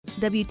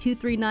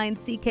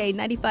W239CK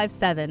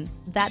 95.7,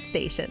 that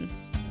station.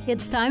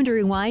 It's time to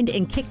rewind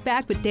and kick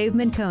back with Dave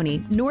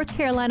Menconi, North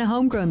Carolina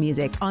homegrown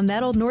music on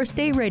That Old North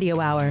State Radio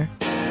Hour.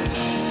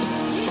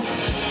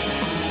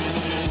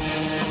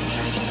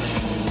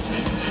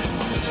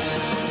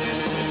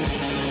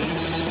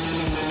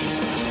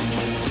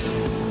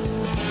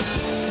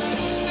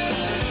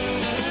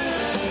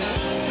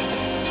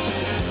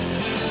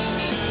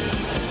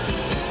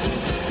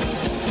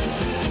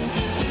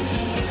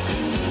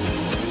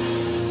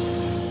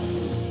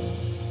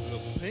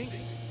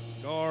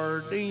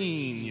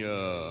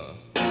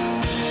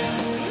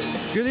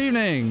 Good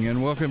evening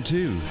and welcome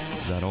to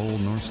That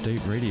Old North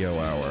State Radio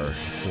Hour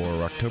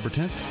for October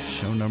 10th,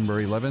 show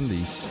number 11,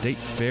 the State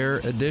Fair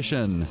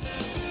edition.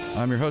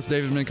 I'm your host,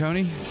 David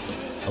Menconi,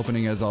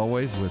 opening as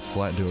always with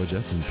Flat Duo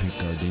Jets and Pink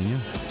Gardenia,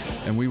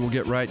 and we will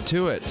get right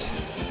to it.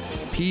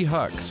 P.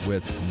 Hux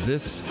with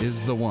This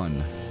Is the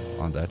One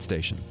on that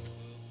station.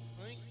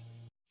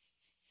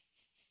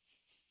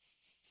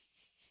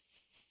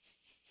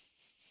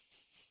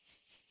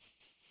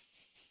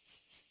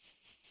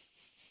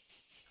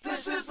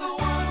 This is the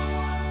one.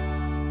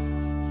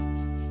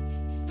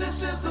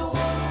 This is the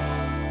one.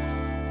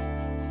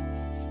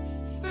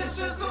 This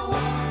is the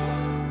one.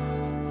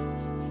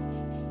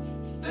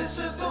 This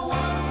is the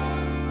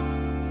one.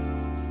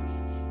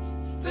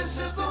 This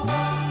is the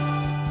one.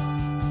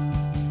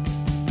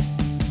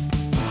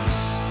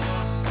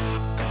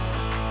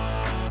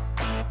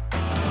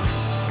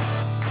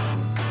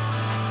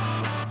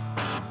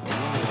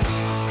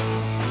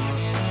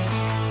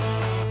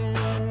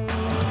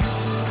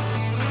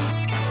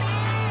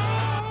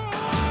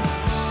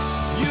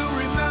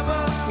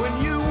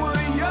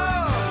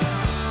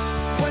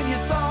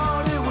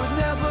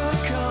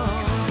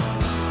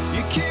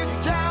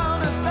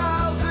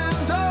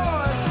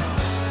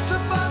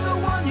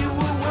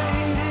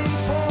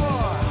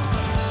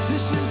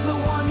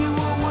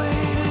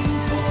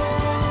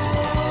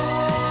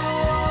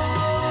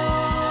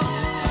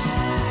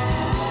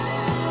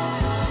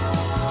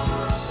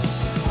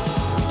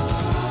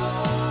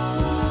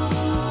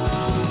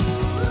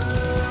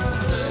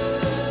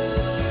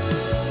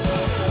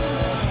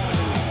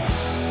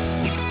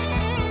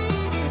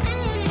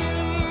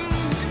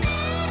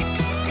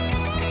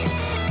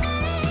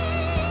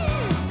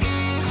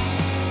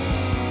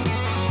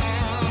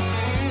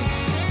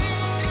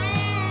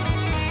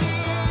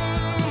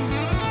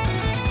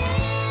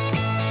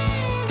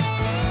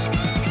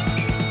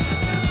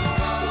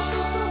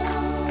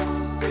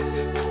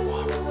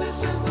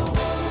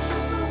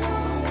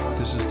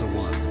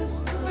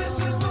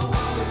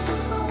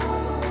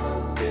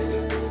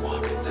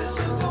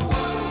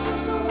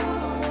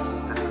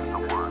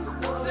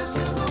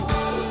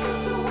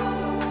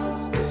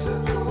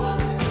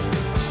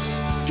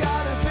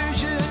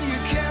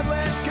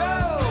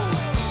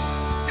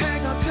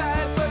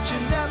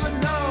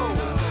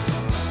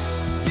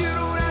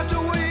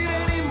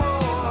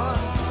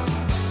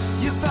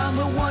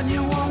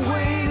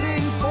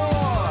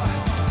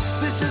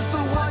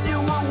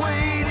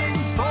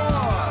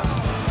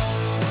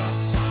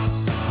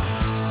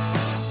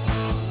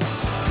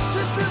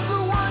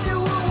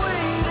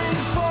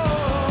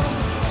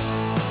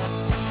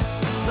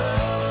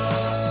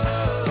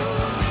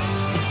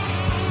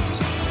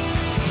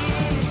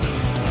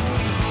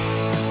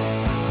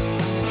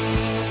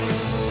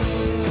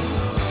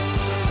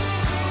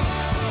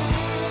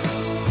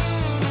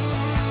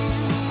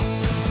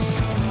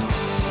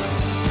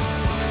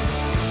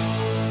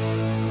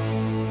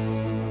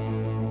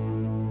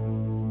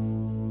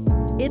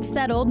 It's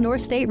That Old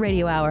North State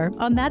Radio Hour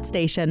on that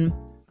station.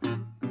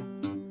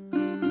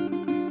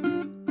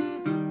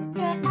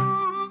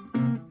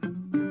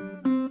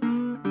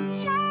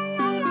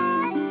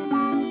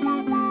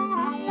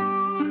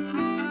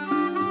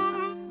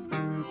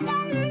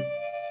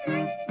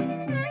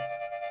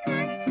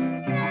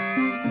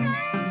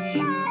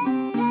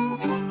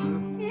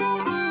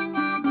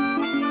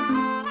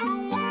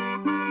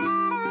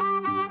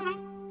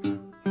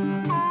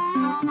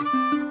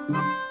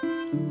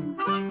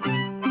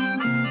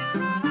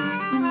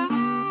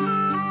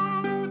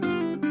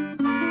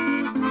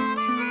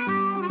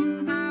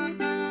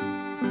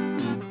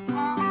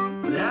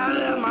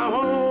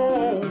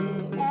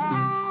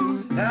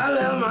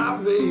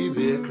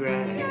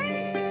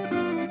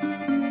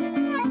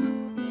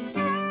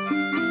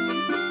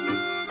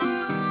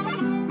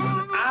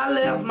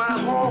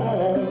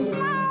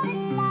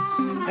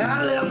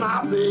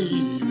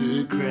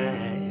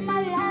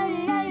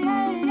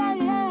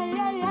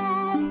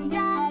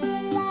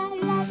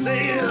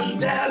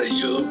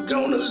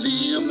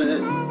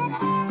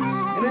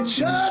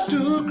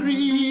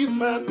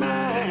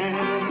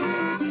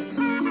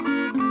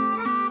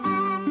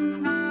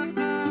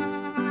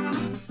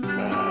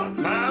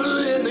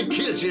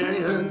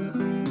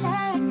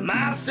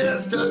 My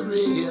sister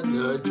in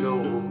the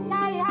door.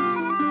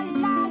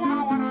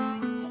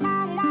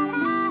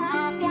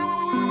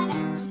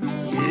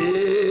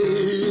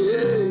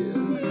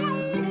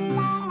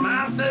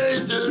 My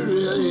sister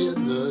in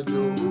the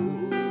door.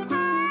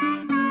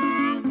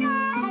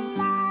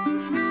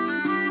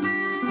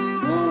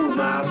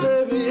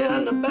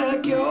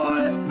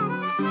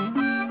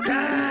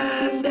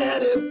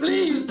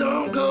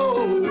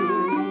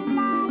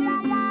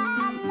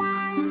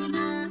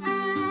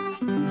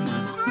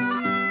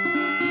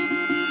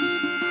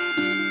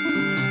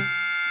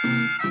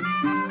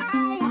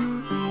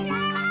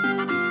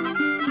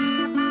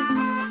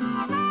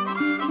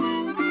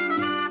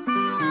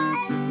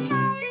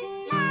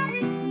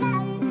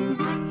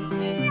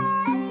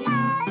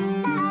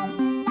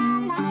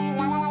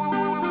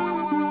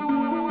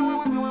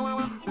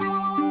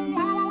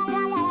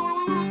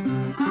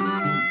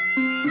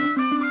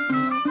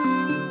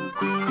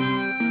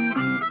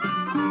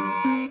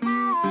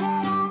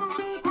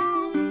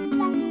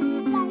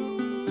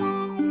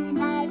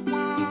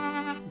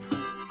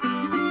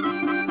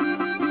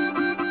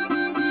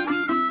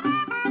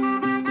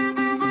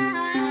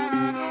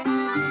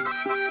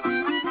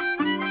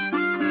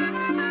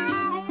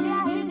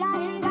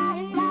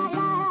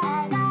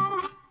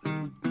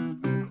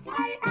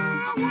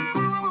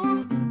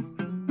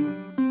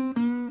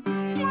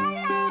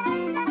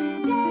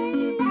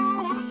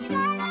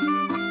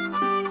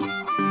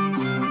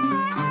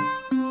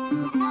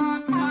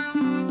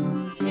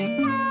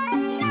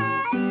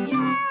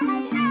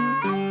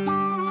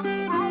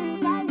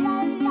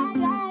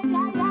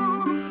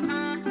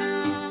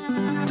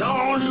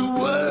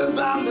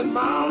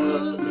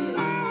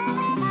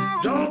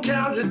 Don't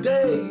count the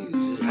days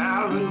that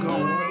haven't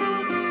gone.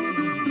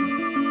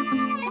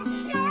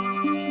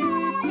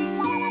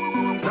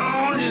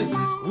 Don't you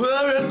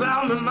worry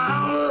about me,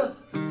 mama.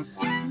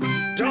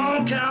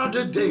 Don't count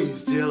the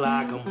days till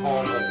I come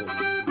home.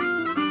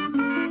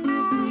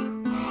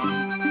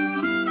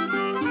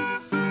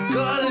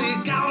 'Cause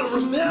you gotta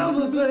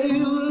remember, baby,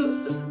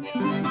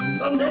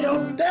 someday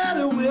your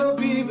daddy will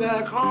be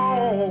back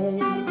home.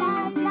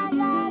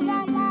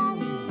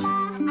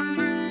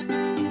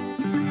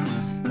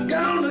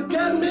 Gonna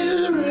get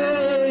me a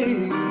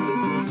raise,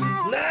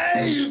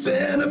 knife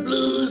and a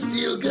blue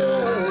steel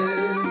gun.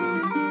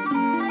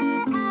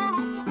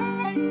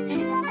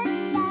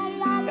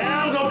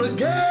 I'm gonna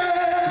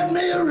get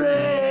me a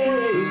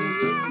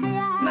raise,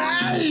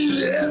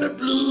 knife and a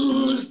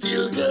blue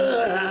steel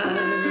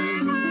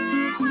gun.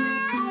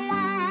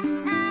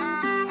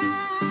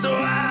 So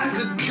I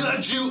could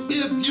cut you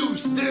if you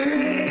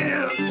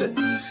stand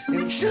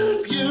and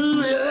shoot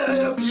you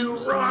if you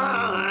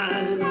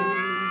run.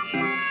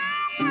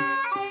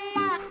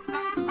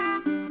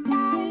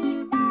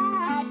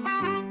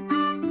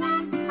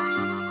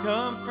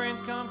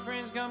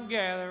 Come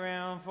gather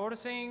round for to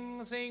sing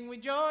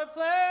with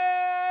joyfully.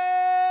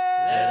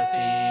 Let us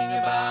sing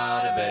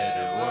about a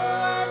better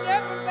world.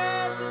 Different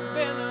paths have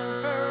been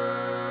unfurled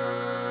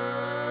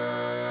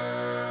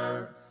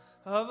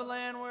of a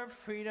land where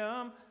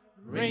freedom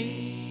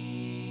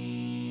reigns.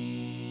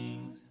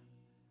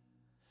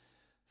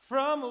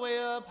 From away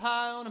up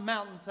high on a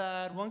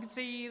mountainside, one can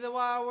see the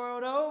wide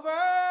world over.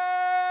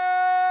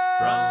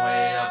 From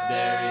way up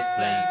there is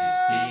plain to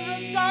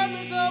see.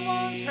 Regardless of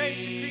one's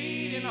race or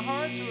creed, in our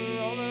hearts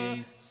we're all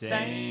the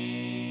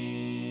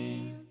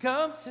same.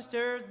 Come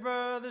sisters,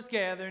 brothers,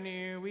 gather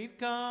near. We've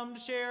come to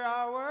share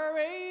our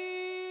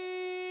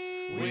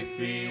worries. We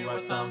feel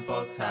what some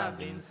folks have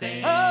been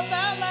saying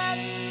about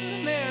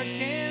Latin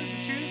Americans,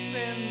 the truth's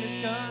been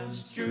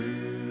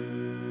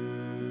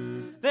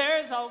misconstrued.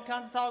 There's all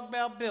kinds of talk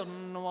about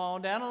building a wall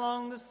down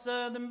along the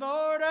southern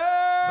border.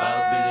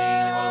 About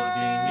building a wall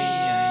between me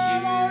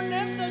and you. Lord,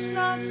 and if such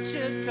nonsense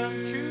should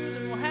come true,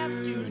 then we'll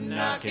have to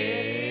knock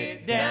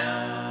it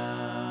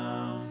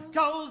down.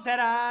 'Cause that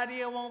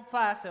idea won't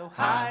fly so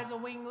high as a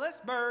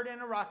wingless bird in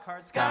a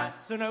rock-hard sky.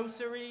 So no,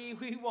 siree,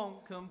 we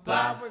won't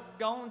comply. We're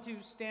going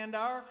to stand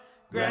our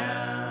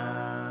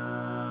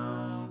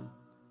ground.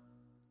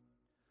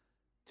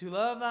 To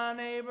love thy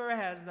neighbor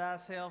as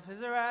thyself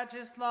is a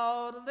righteous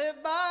law to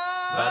live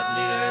by. But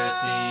leaders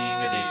sing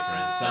a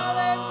different song.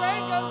 They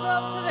break us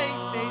up so they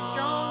stay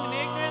strong, and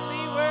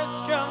ignorantly we're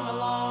strung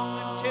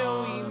along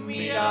until we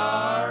meet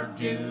our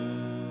doom.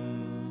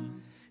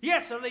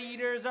 Yes, our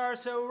leaders are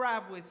so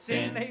ripe with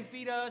sin, they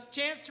feed us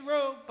chance to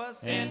rope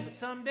us in. But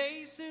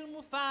someday soon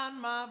we'll find,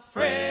 my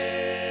friends,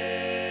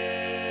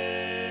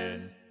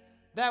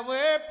 that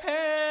we're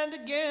penned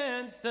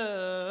against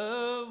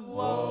the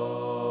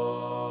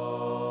wall.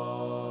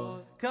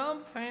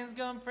 Come friends,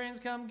 come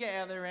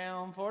gather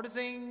round for to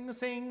sing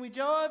we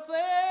joyfully.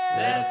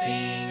 Let us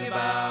sing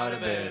about a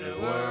better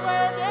world.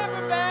 Where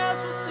different paths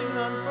will soon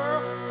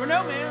unfurl, where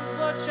no man's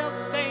blood shall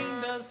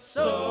stain the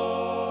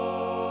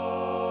soul.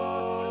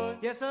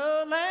 Yes,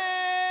 a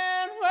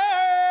land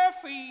where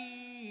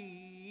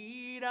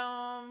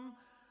freedom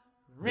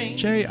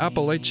rings. Che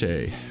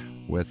Apalache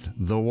with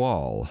The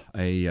Wall,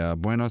 a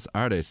Buenos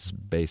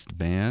Aires-based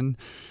band.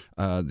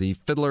 The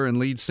fiddler and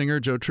lead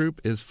singer, Joe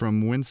Troop, is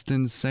from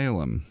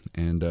Winston-Salem,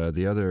 and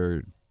the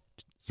other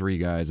three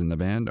guys in the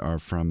band are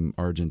from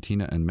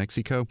Argentina and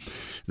Mexico.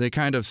 They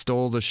kind of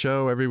stole the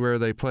show everywhere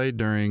they played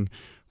during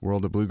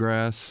World of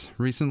Bluegrass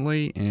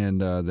recently, and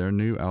their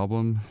new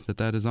album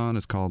that is on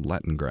is called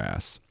Latin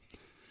Grass.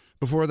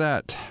 Before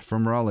that,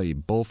 from Raleigh,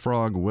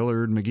 Bullfrog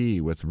Willard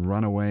McGhee with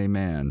Runaway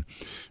Man.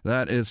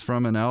 That is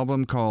from an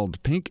album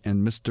called Pink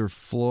and Mr.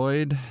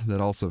 Floyd that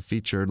also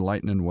featured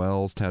Lightnin'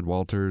 Wells, Tad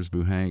Walters,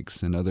 Boo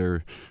Hanks, and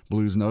other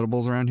blues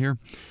notables around here.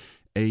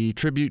 A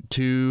tribute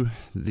to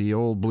the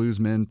old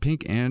bluesmen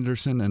Pink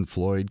Anderson and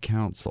Floyd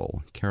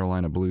Council,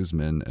 Carolina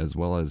bluesmen, as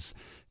well as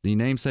the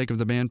namesake of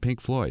the band, Pink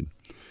Floyd.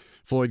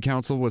 Floyd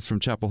Council was from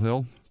Chapel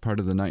Hill, part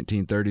of the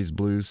 1930s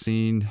blues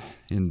scene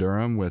in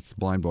Durham with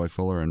Blind Boy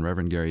Fuller and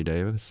Reverend Gary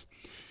Davis.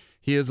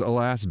 He is,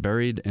 alas,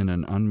 buried in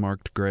an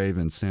unmarked grave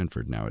in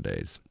Sanford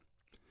nowadays.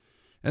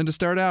 And to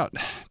start out,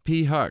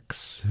 P.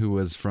 Hucks, who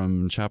was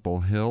from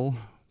Chapel Hill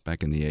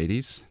back in the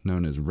 80s,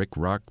 known as Rick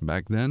Rock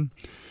back then.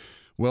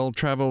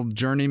 Well-traveled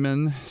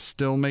journeyman,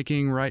 still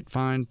making right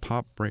fine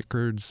pop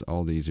records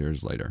all these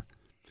years later.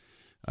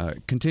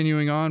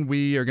 Continuing on,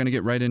 we are going to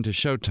get right into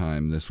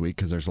Showtime this week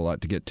because there's a lot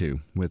to get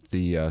to with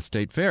the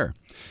State Fair.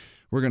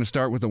 We're going to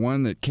start with the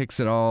one that kicks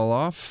it all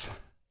off,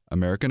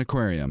 American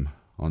Aquarium,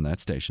 on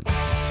that station.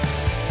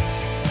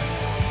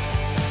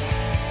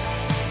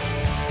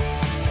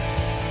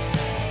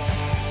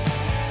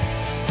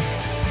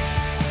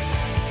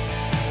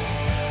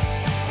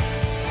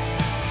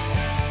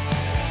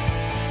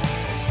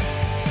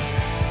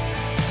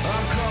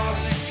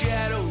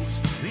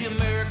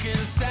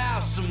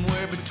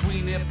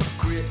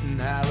 Hypocrite and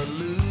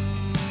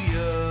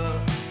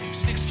hallelujah.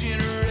 6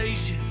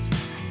 generations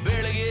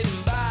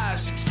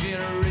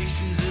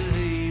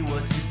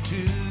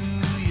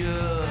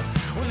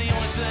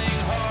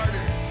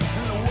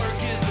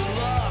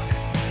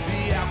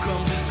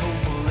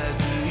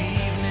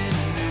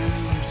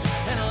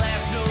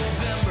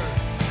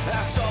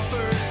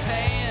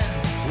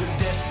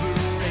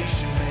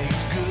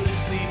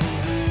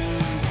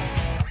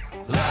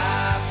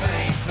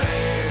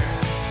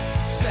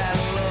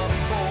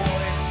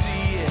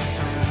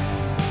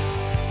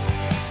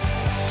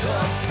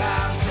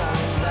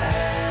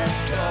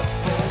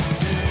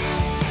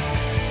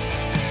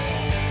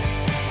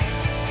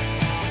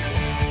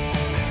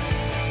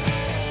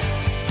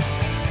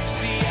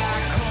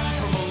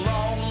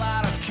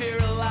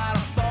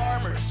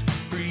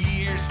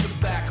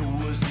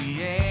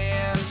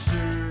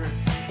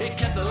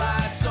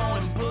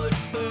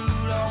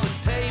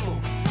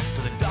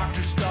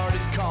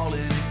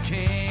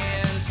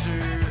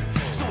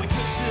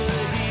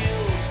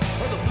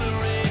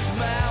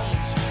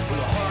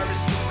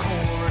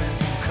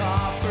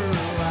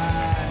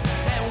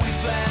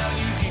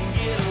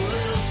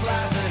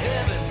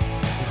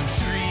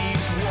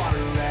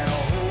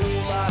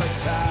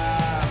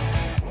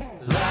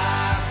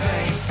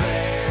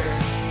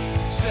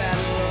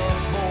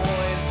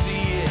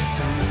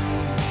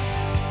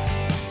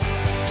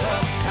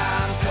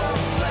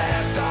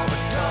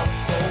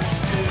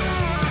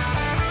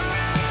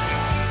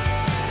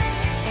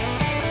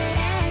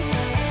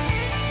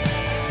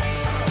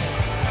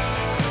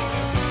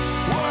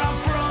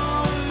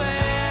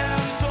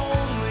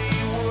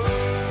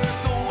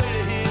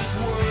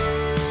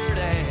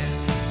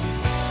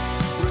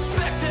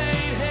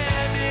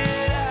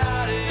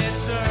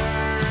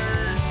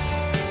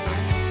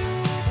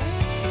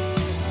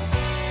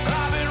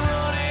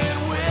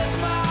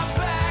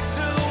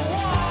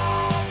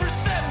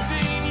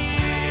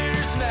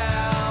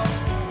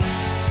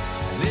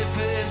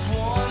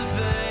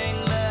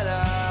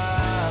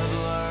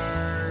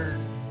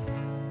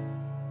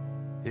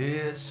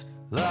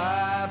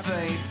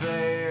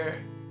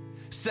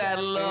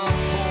Saddle up,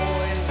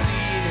 boy, and see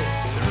it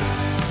through.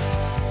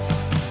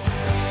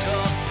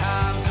 Tough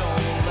times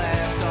don't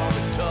last, all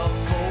the tough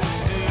folks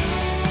do.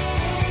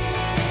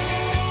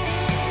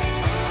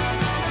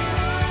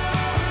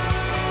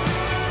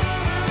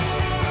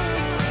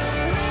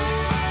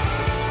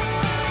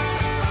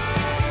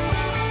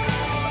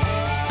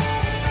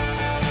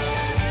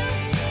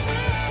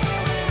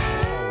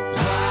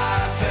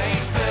 Life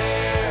ain't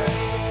fair.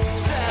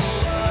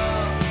 Saddle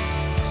up,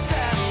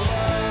 saddle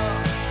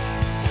up.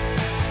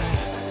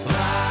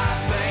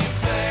 Life ain't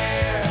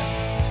fair.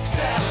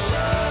 Saddle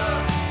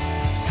up,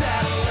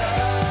 saddle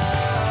up.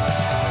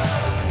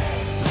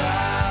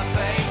 Life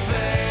ain't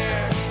fair.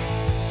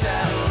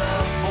 Saddle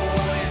up,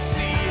 boy, and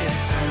see it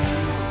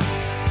through.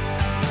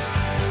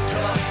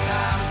 Tough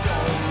times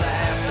don't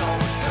last, all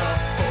the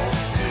tough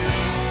folks do.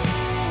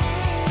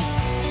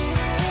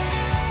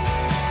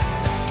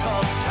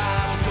 Tough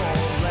times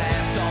don't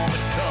last, all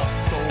the tough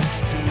folks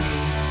do.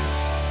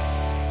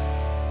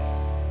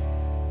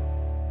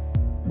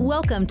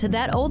 Welcome to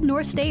That Old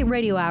North State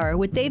Radio Hour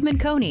with Dave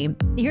Menconi.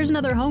 Here's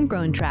another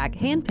homegrown track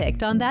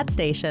handpicked on that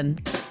station.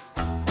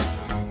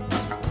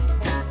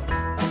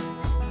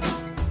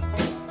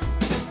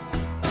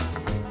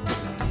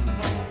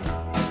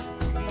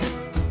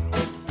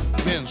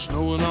 Been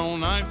snowing all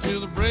night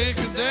till the break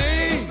of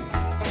day.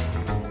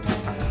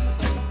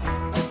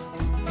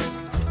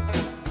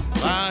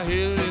 I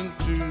headed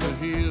into the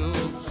hills.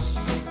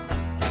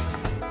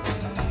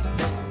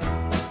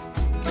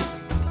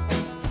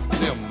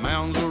 Them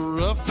mountains are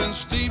rough and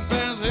steep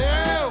as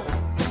hell.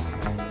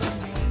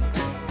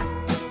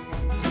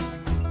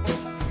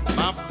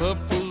 My pup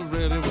was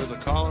ready with a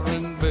collar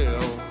and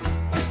bell.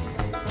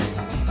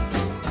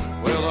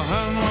 Well, the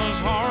hunt was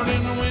hard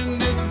and the wind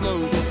did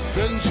blow.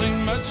 Couldn't see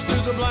much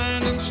through the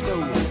blinding snow.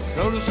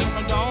 Noticed that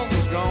my dog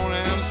was gone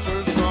and a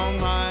surge strong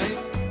night.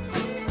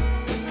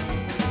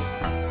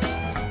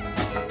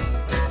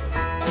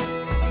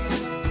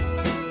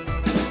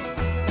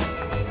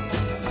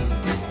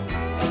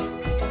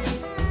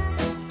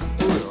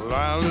 Well,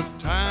 I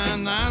looked high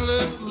and I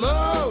looked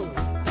low,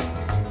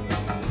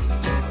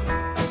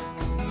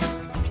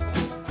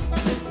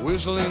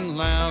 whistling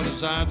loud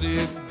as I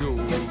did go.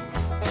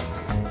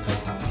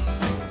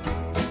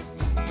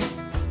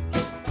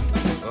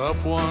 Up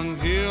one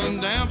hill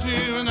and down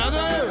to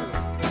another,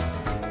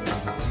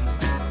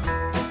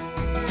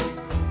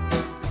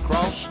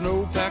 across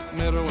snow-packed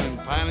meadow and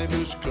piney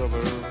bush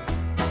cover.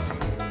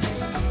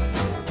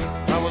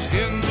 I was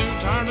getting too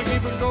tired to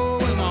keep it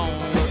going on,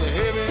 with a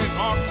heavy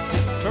heart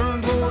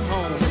turned toward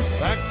home.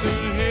 Back through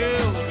the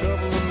hills a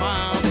couple of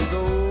miles to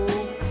go.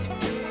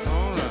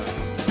 All right.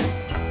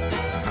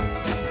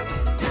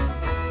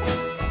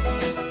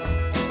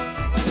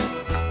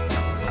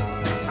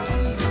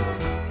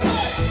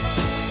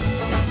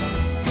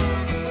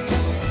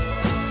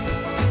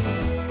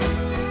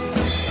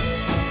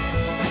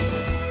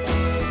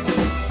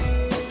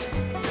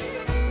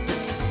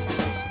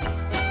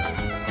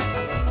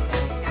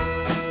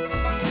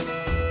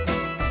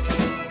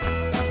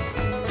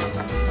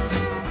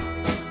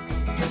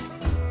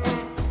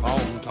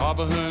 On top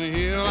of Honey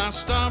Hill, I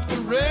stopped to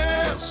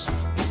rest.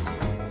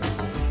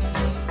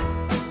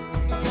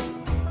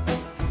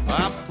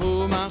 I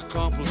pulled my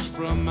compass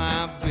from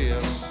my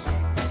vest.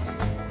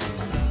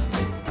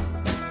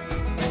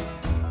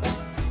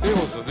 It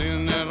was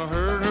then that I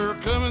heard her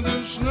coming through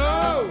the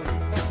snow.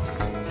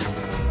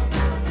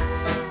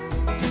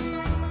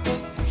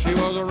 She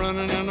was a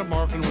running and a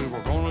barking, we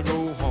were gonna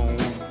go home.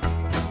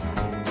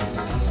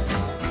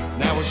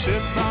 Now we're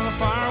sitting on the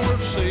fire, we're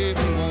safe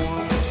and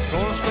warm.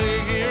 Gonna stay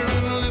here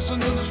and listen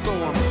to the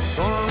storm.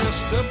 Gonna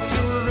rest up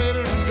till we're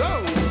ready to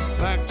go.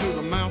 Back to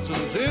the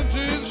mountains, into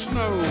the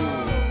snow.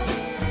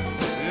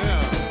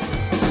 Yeah.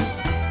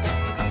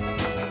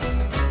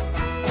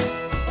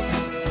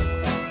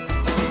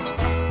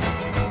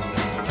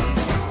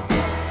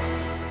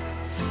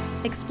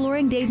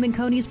 Exploring Dave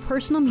Menconi's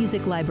personal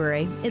music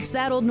library, it's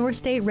That Old North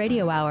State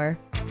Radio Hour.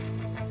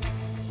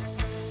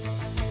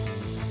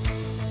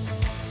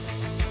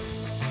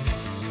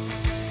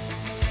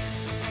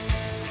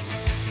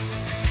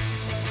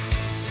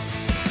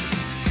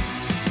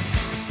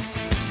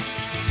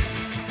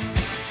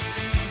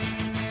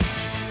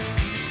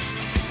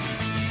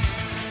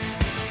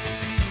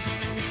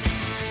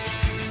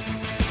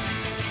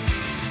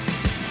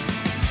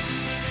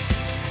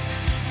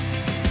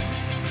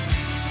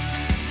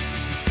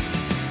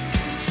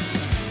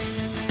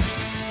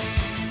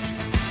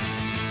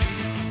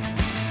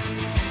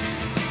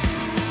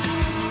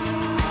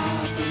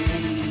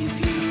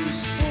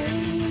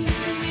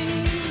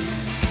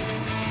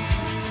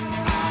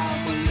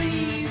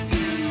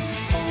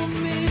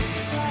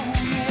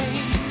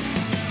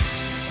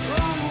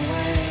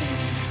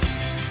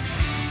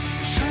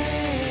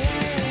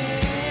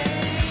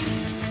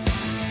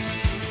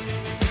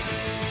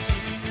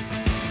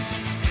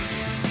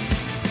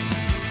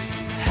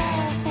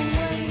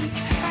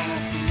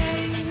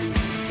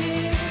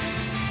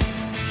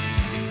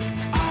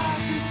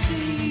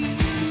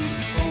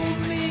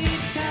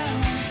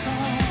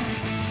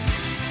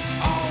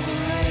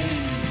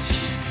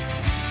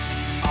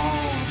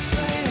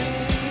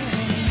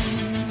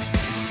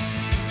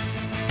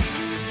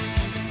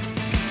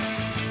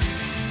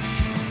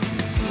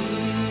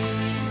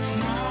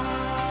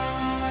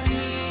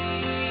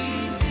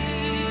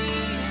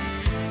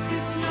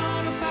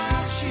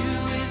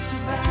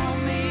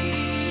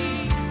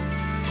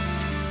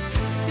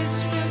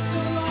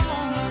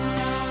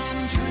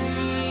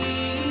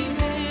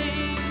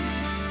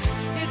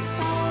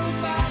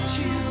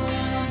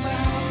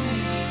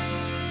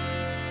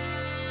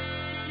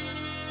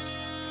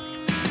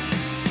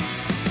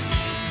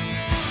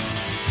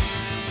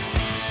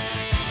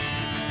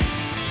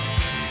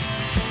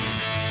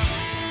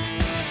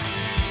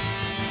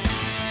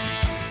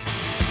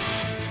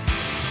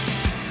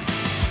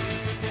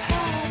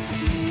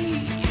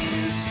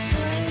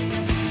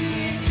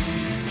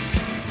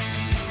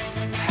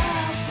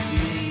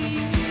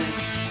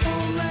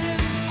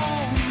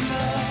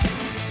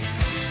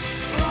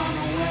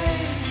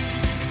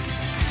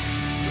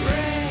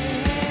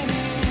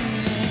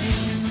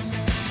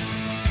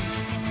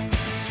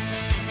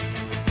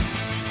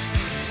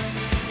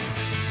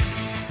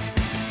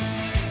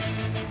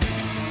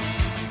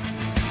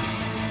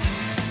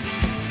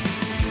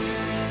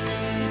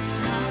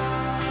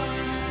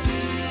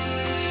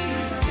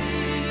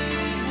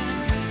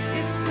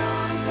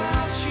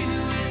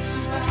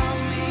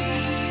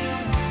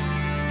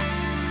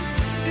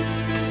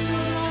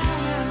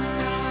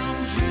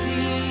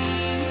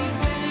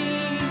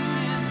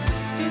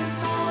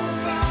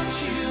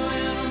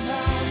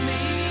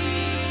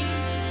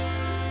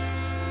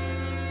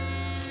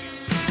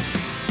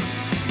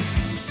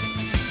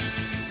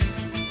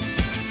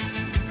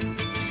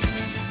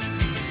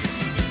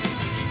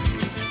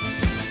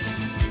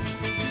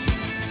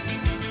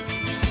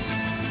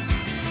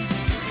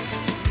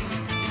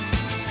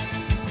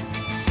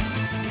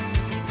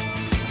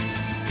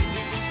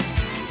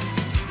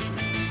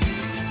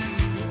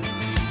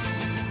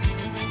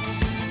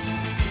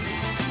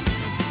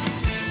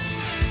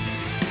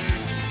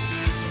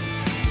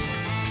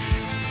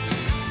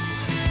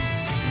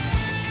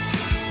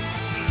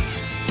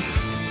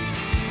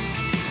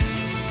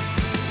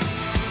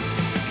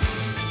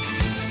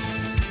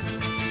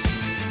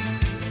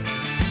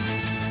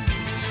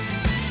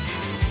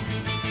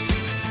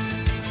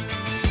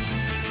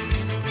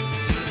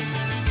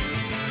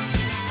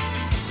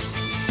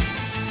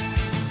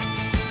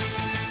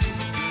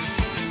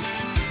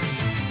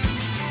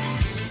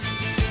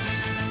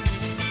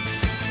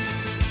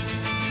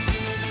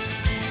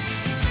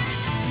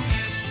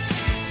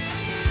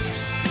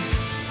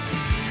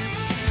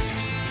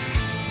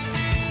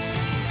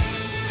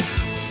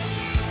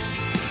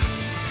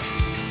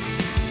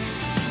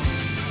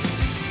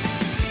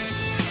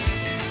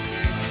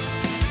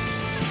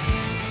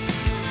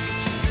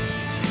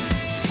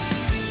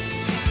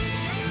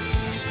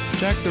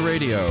 Jack the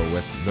Radio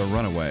with The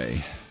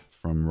Runaway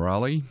from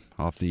Raleigh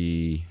off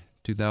the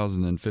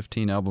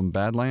 2015 album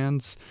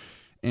Badlands,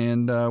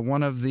 and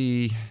one of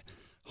the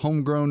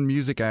homegrown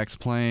music acts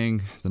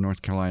playing the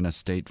North Carolina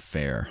State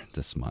Fair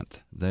this month.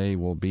 They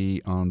will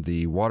be on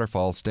the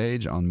Waterfall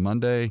stage on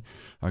Monday,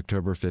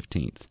 October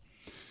 15th.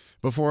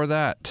 Before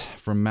that,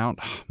 from Mount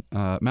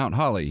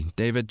Holly,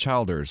 David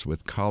Childers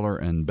with Collar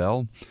and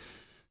Bell.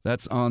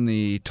 That's on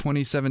the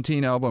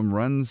 2017 album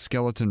Run,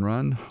 Skeleton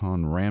Run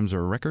on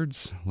Ramser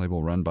Records,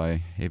 label run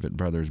by Avett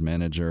Brothers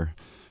manager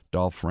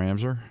Dolph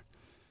Ramser.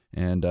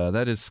 And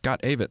that is Scott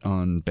Avett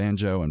on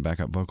banjo and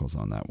backup vocals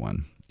on that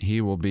one.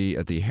 He will be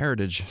at the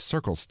Heritage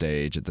Circle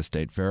stage at the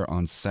State Fair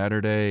on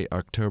Saturday,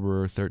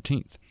 October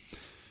 13th.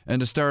 And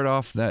to start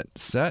off that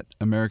set,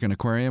 American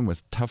Aquarium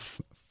with Tough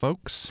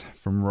Folks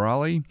from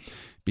Raleigh,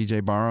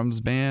 B.J.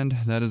 Barham's band.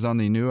 That is on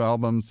the new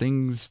album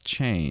Things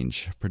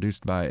Change,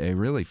 produced by a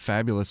really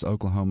fabulous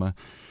Oklahoma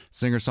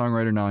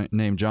singer-songwriter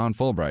named John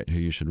Fulbright, who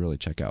you should really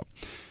check out.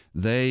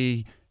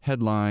 They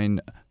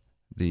headline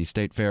the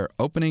State Fair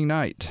opening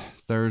night,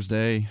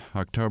 Thursday,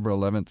 October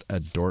 11th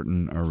at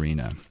Dorton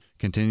Arena.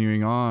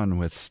 Continuing on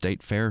with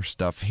State Fair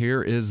stuff,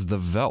 here is the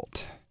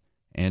Veldt,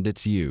 and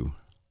It's You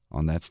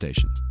on that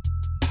station.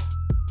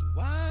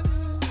 Why do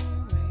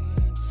you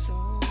wait so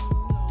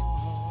long?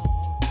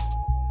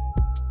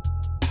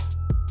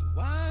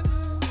 Why do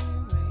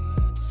you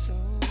wait so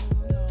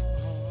long?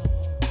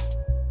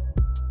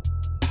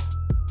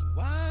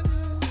 Why do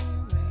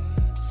you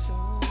wait so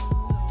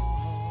long?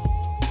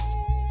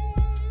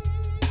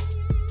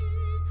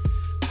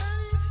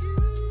 And it's you.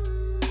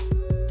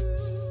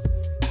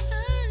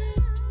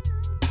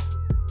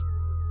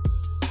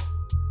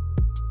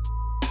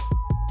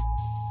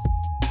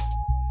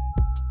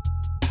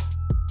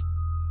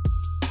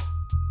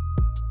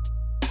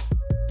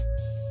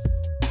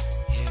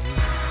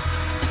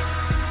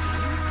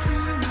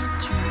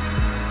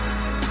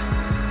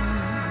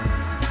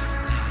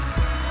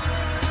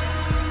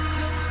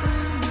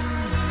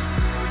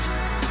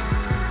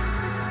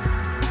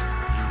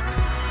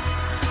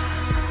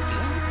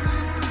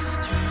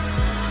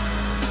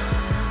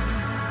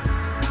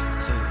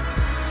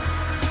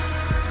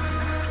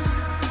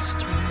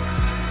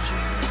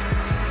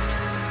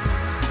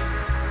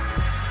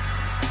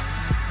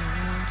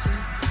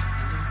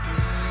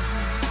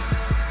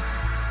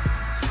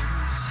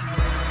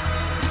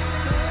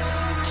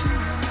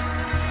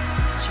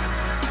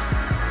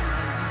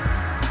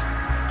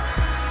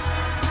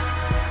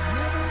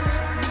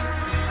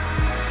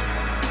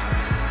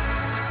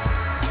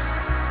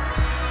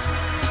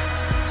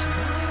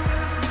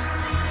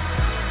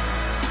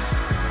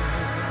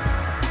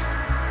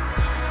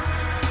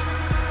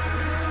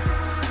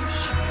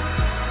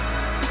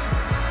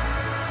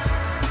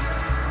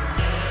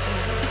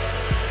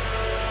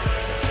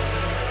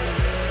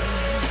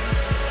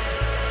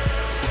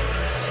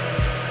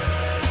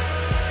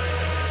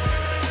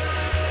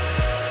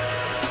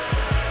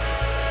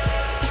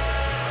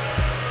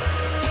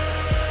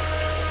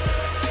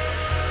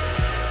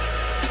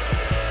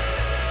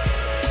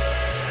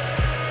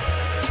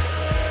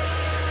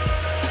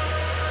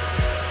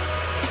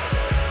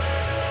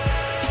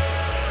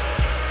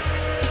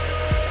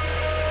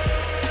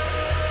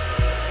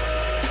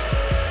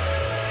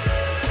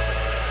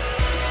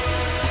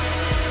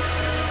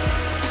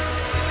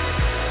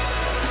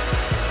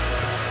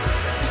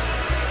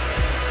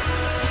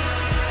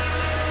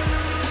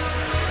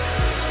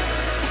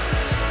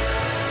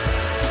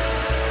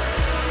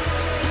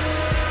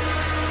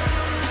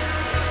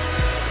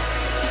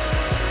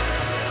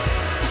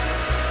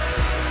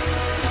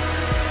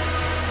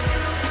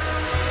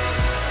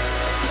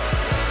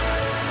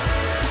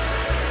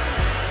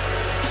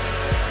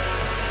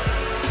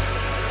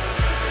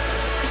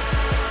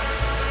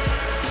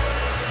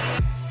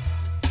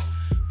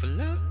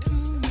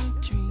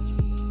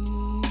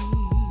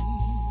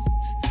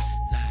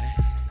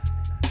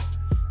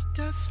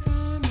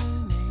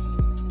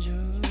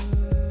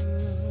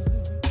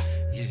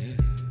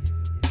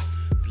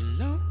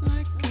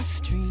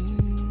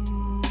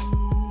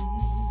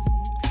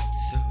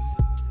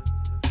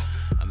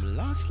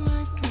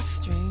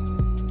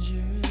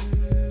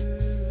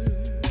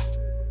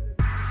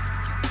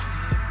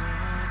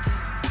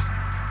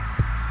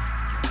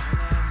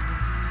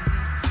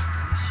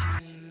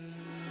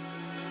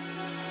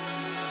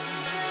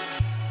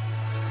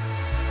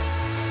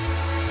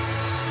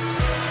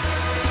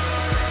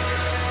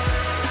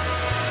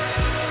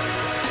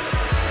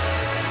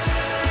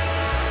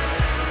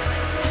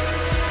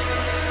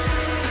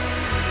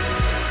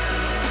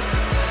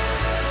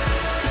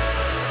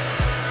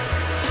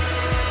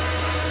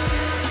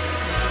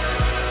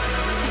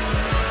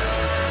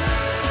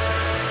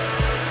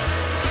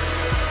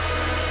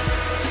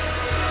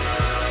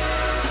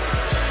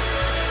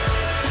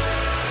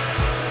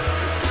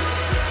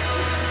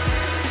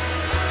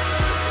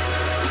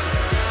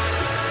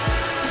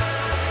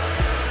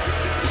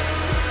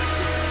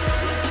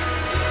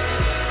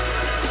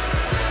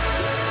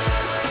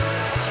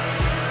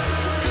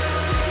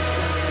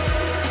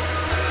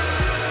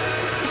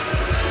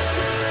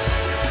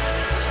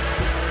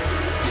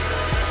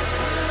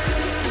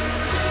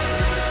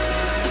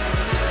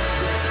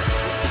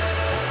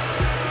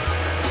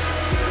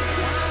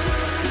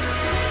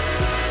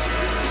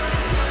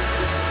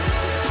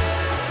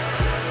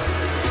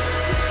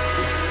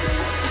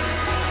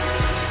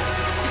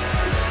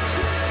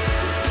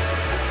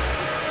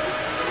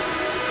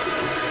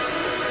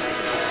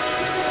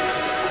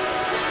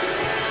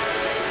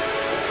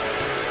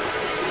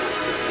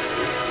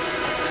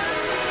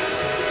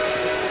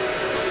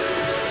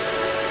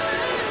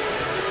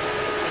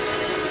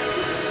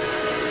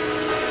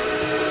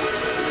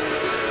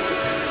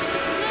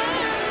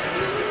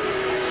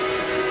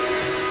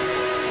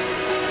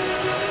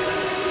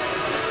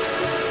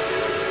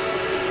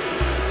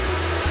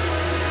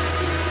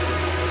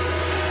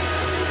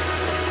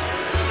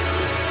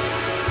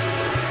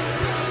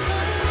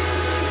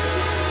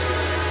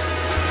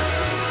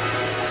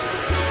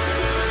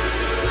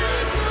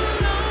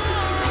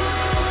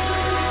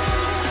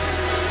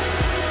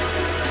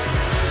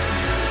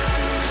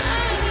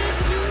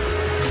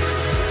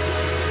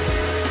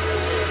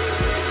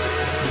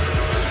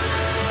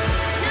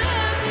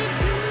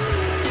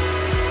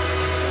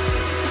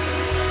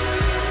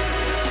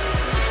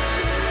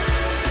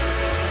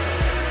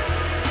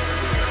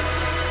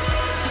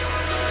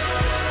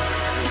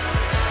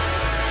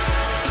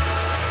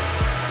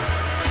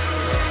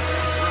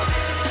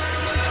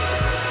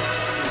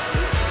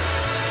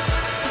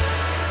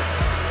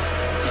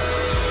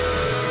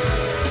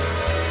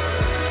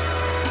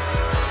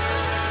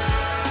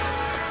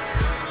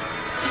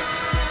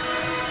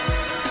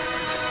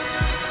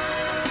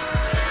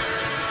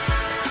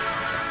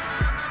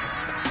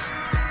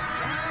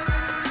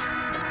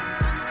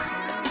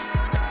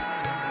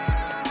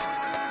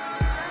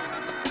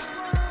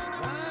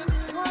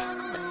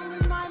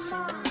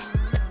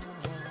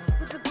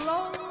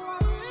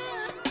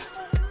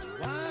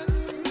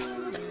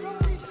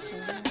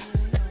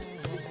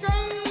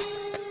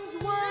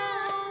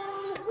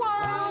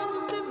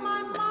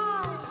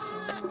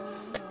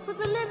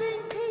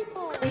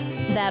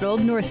 That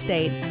Old North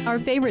State, our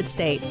favorite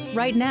state,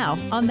 right now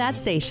on that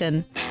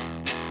station.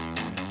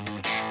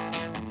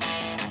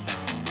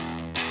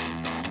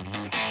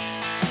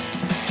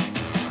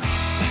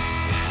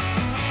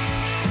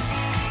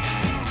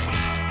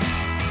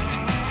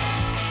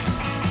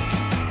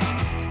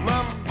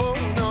 Mama born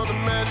on the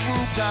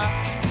mountain top,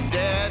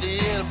 daddy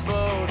in a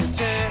boating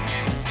tent.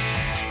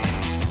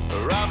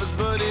 Robbers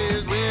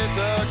buddies with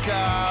the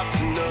cops,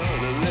 and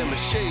none of them are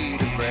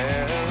shady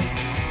brown.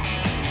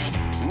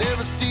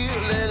 Never steal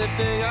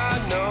anything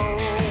I know,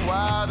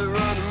 why they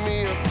running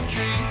me up the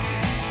tree.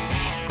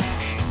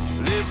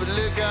 Live a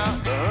lick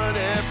out the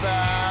honey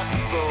pie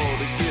before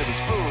they give a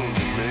spoon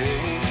to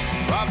me.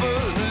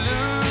 Robert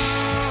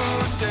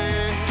Lucy,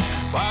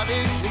 why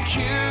they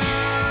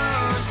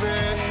accuse me?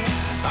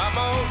 I'm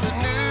on the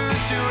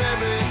news to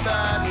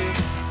everybody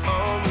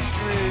on the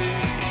street.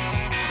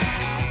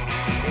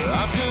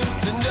 I'm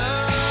just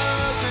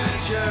another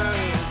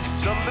child,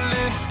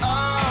 stumbling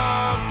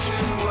off to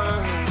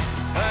work.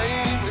 I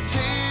ain't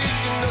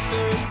taking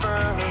nothing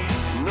from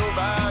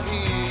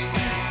nobody.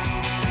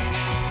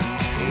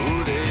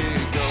 Oh, they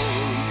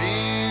gon'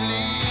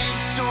 believe,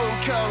 so I'm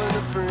calling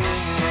a friend.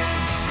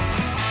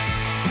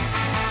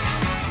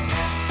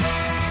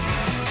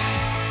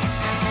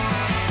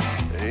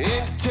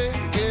 Ain't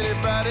take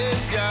anybody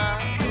down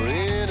or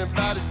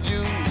anybody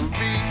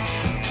jewelry.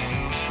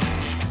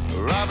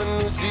 Robin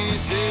Lucy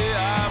say I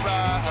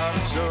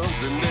ride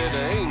something that I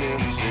ain't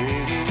never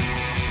seen.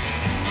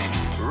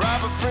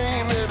 Robert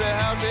frame every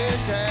house in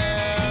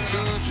town,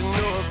 Lucy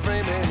know her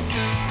frame and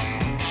two.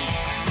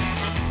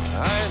 I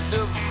ain't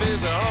the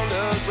face on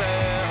the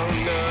ground,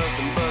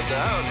 nothing but the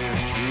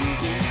honest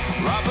truth.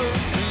 Robert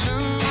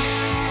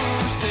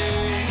Lucy,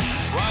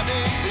 why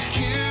they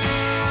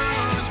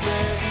accuse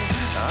me?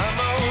 I'm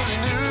on the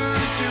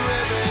news to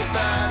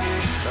everybody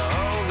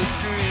on the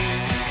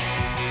street.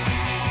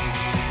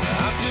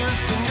 I'm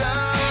just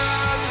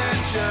another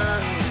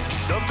child,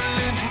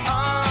 stumbling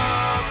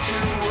off to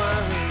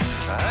work.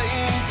 I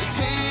ain't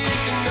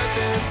taking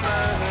nothing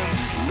from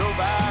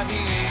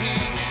nobody.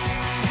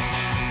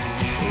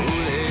 Oh,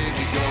 they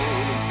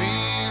gonna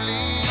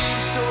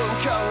believe, so I'm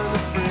calling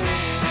a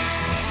friend.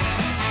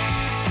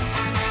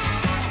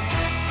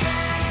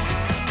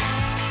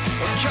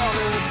 I'm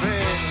calling a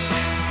friend.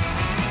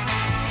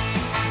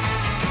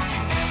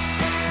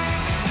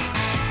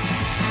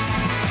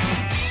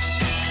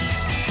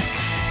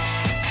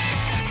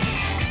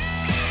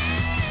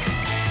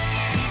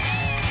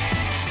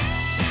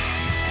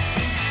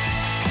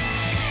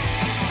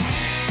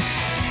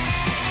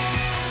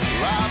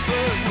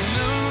 Robert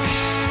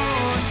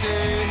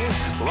Lucy,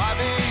 why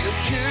they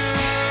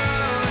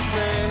accuse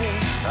me?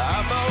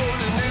 I'm on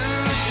the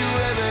news to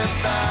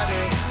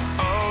everybody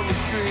on the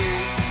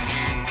street.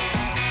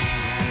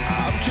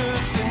 I'm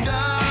just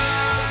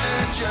another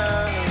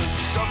child,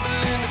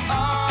 stumbling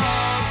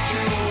off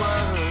to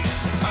work.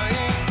 I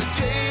ain't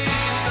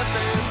taking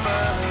nothing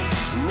from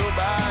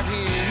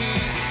nobody.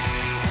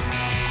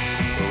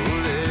 Oh,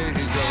 they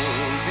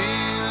don't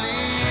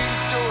believe,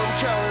 so I'm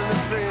calling a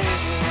friend.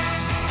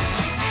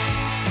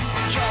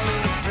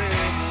 Calling a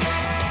friend.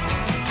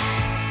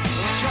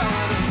 I'm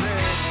calling a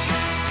friend.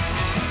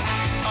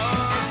 Oh,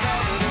 I'm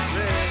calling a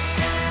friend.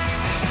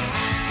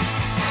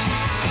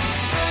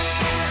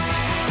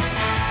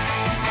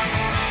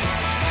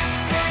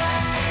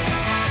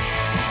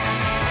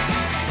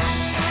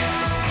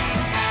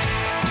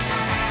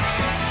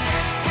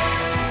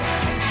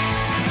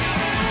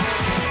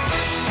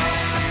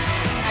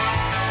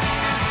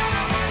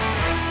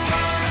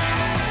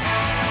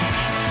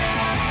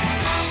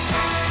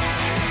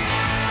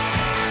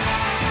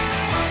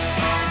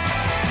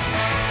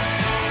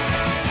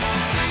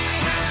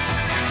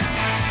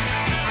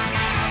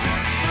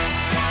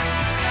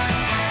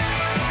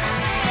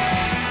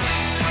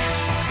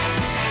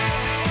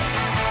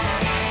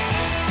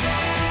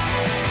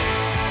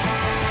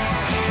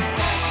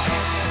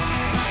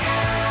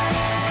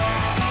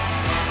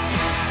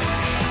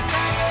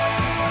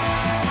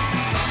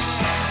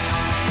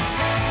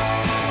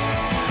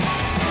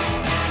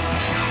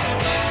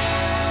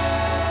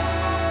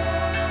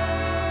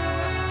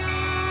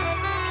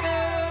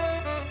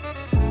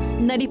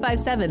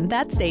 95.7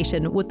 That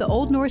Station with the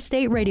Old North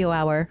State Radio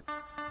Hour.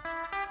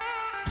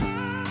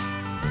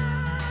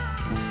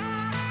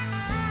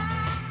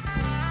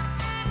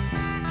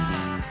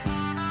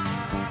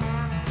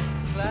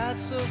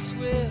 Clouds so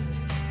swift,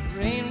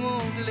 rain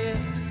won't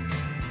lift,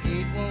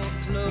 gate won't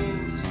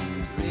close,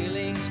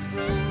 railings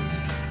froze.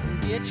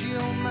 Get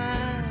your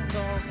mind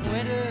off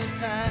winter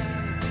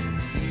time,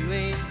 you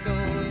ain't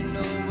going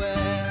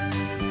nowhere.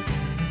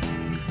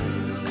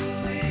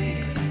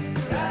 Cruising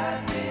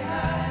right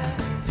behind,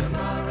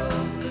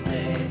 tomorrow's the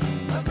day,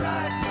 a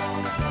bride's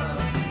gonna come.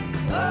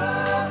 Oh,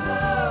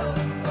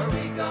 oh, are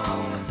we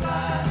gonna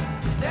fly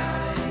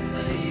down in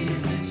the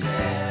easy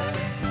chair?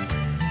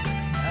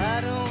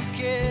 I don't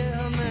care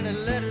how many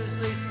letters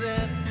they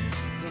sent,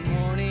 the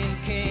morning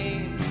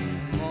came,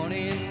 the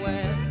morning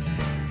went.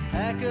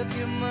 Pack up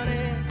your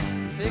money,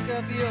 pick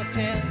up your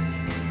tent,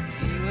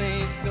 you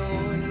ain't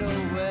going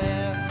nowhere.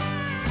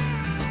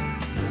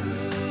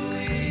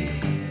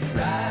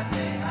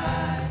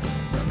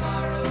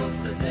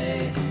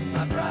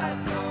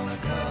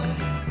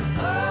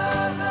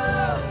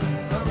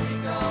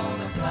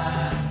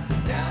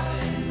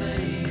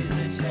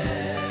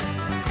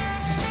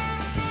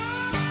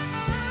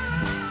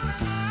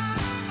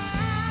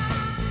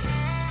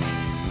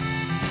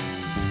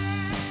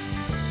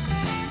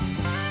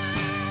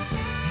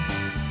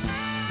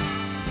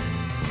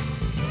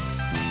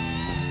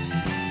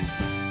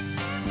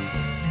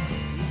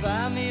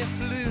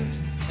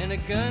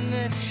 and a gun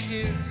that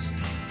shoots,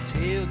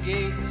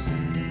 tailgates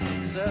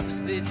and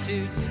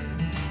substitutes.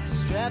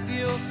 Strap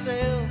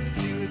yourself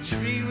to a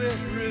tree with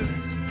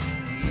roots,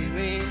 you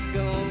ain't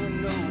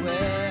going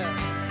nowhere.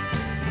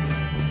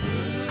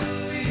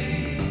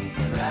 Ooh-wee,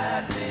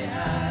 ride me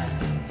high,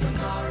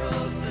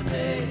 tomorrow's the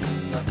day,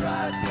 the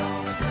bride's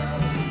gonna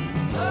come.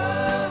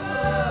 Oh,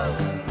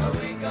 oh, are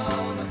we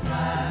gonna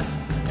fly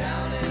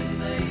down in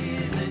the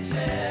easy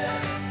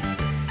chair?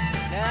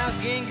 Now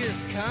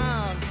Genghis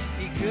Khan,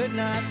 he could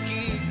not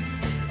keep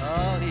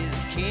all his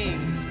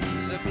kings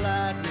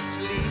supplied with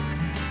sleep.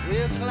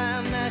 We'll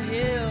climb that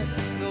hill,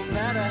 no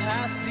matter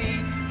how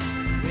steep,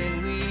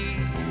 when we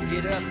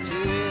get up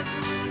to it.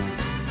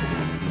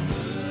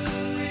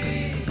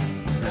 Ooh-wee,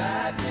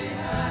 ride me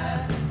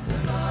high,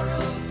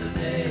 tomorrow's the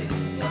day,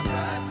 the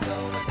bride's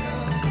gonna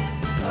come.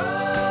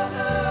 Oh,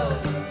 oh,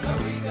 are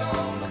we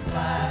gonna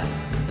fly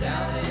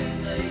down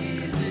in the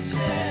easy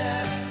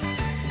chair?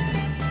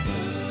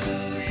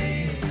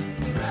 Ooh-wee,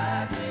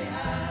 ride me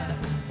high,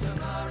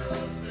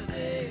 tomorrow's the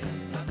day,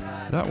 the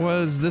bride's That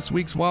was this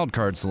week's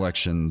wildcard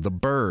selection, The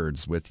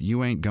Byrds with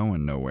You Ain't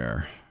Going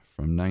Nowhere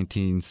from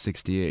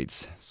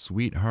 1968's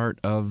Sweetheart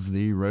of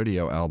the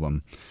Rodeo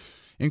album.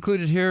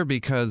 Included here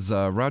because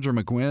Roger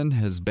McGuinn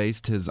has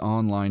based his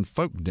online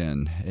folk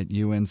den at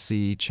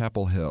UNC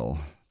Chapel Hill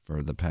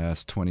for the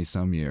past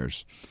 20-some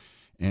years.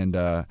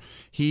 And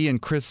he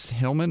and Chris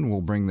Hillman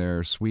will bring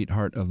their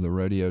Sweetheart of the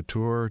Rodeo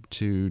tour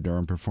to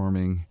Durham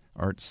Performing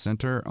Arts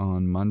Center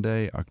on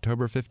Monday,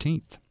 October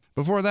 15th.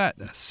 Before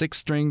that, Six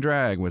String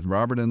Drag with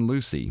Robert and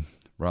Lucy,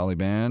 Raleigh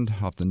band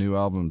off the new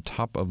album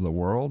Top of the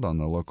World on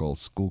the local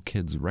School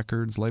Kids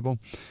Records label.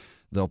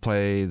 They'll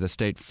play the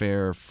State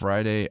Fair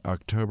Friday,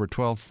 October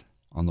 12th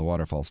on the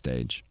Waterfall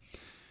stage.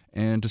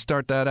 And to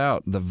start that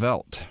out, the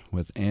Veldt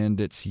with And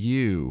It's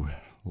You,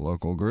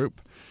 local group.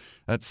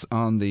 That's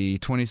on the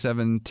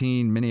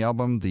 2017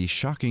 mini-album The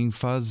Shocking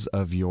Fuzz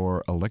of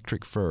Your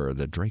Electric Fur,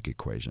 The Drake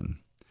Equation.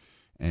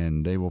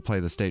 And they will play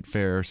the State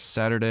Fair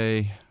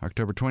Saturday,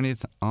 October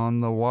 20th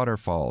on the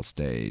Waterfall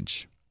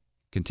stage.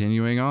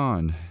 Continuing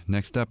on,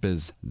 next up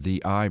is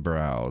The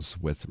Eyebrows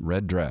with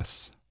Red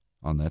Dress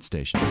on that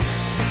station.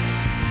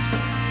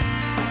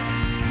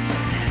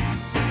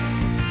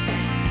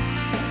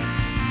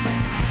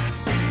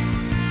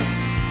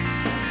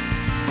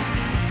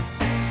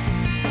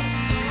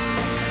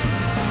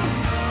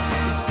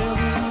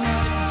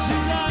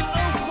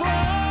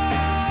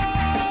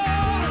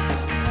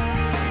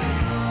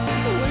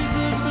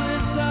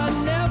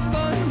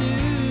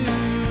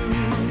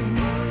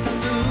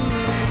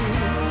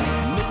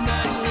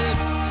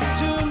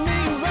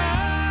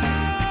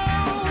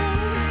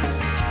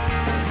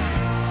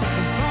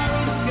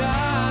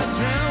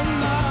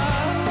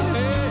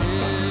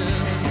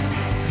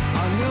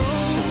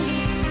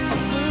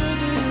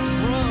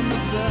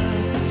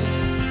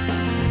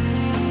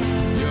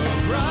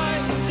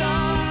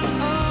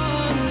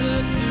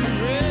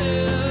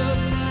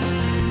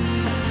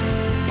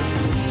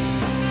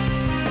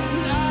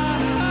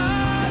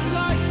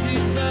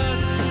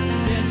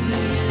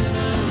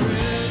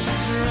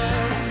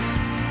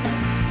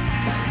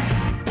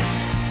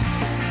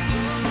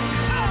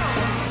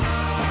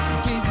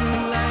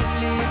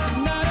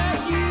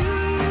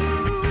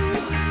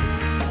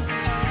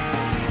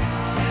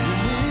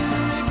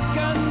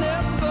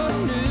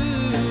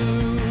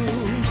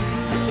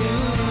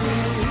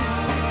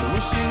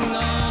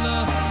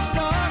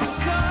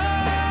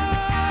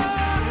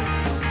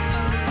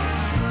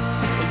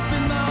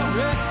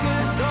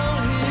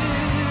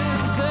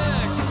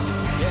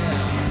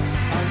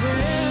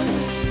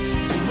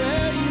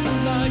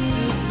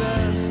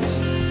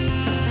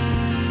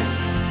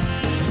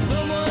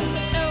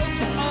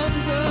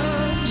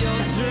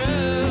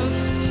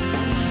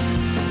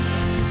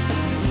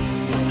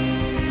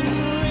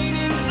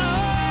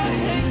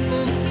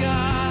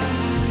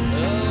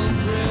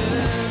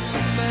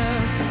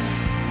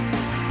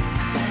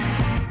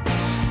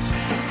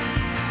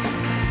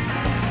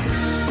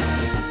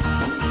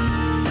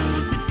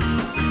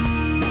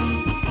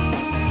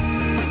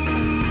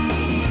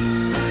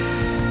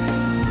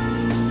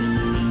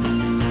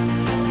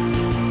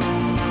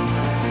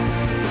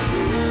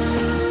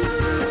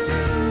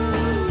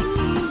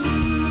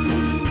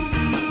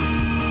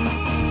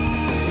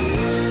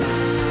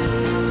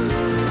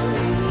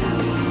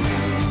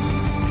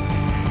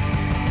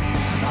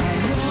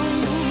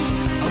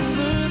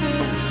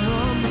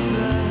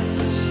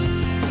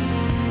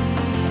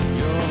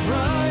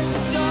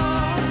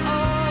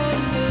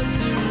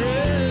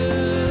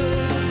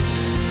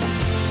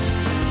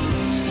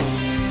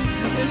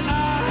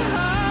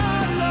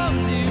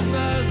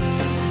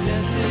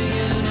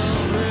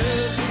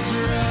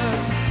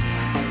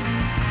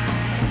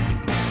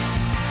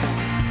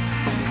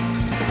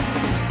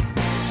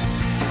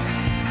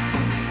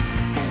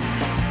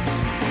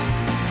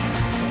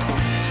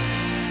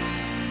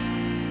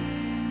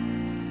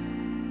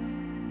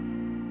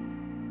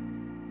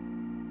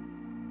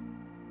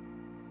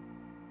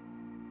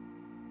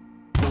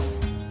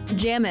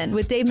 Jammin'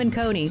 with Dave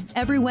Menconi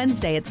every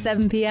Wednesday at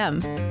 7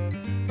 p.m.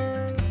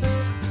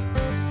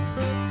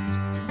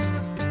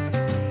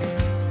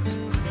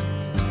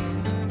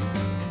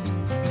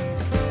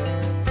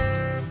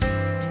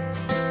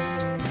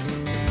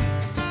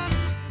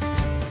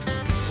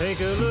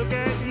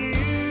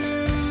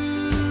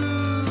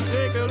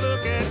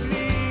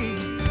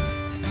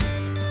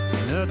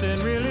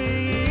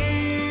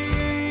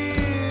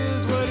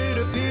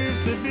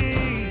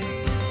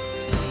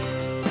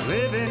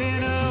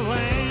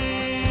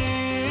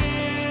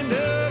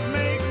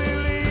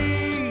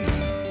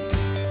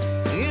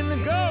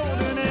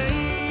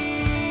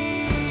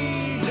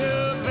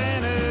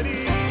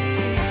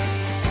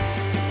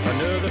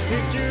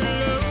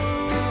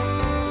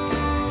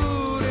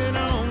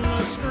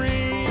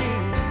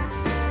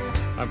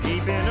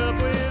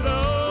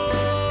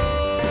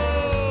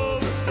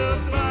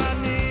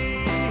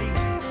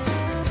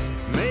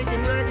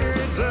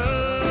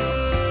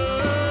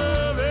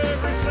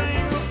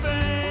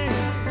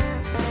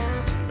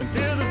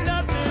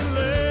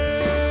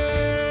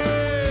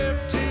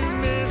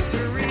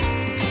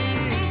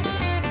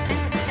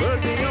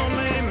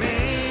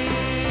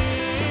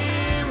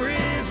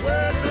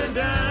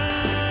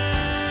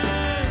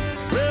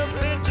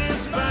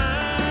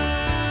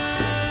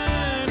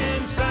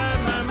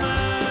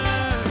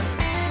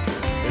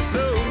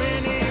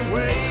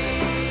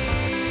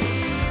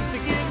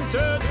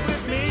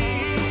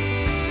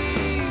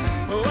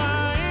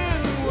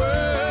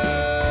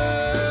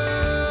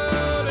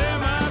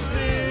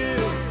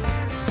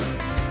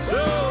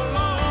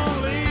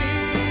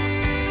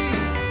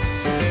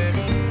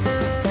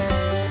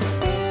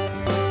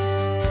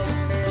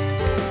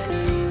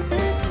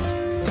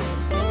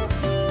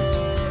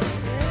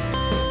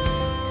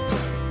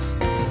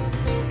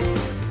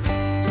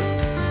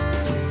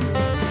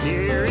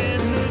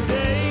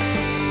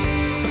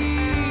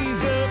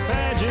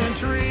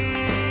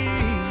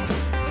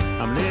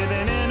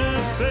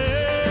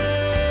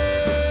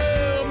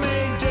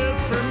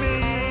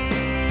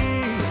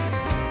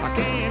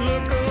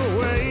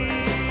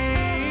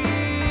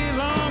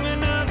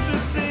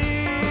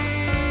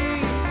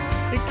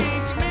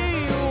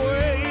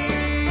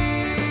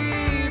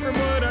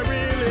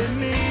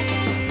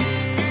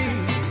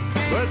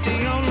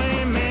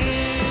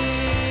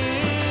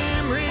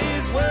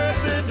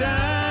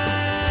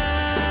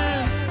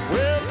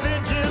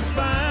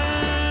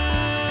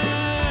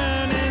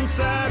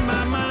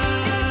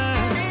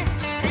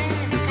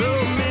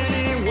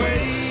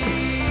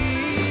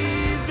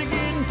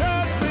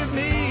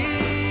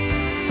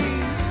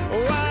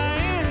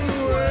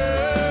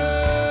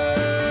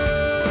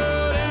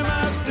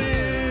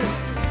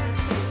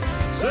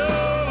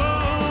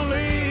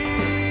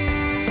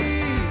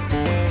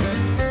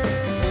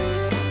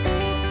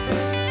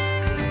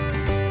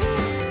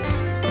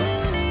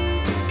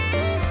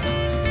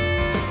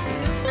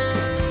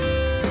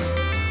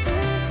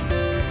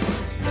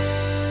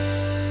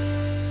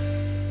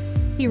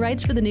 He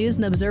writes for the News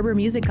and Observer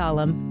music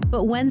column,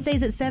 but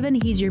Wednesdays at 7,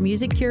 he's your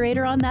music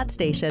curator on that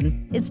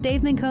station. It's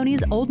Dave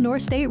Menconi's Old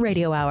North State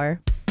Radio Hour.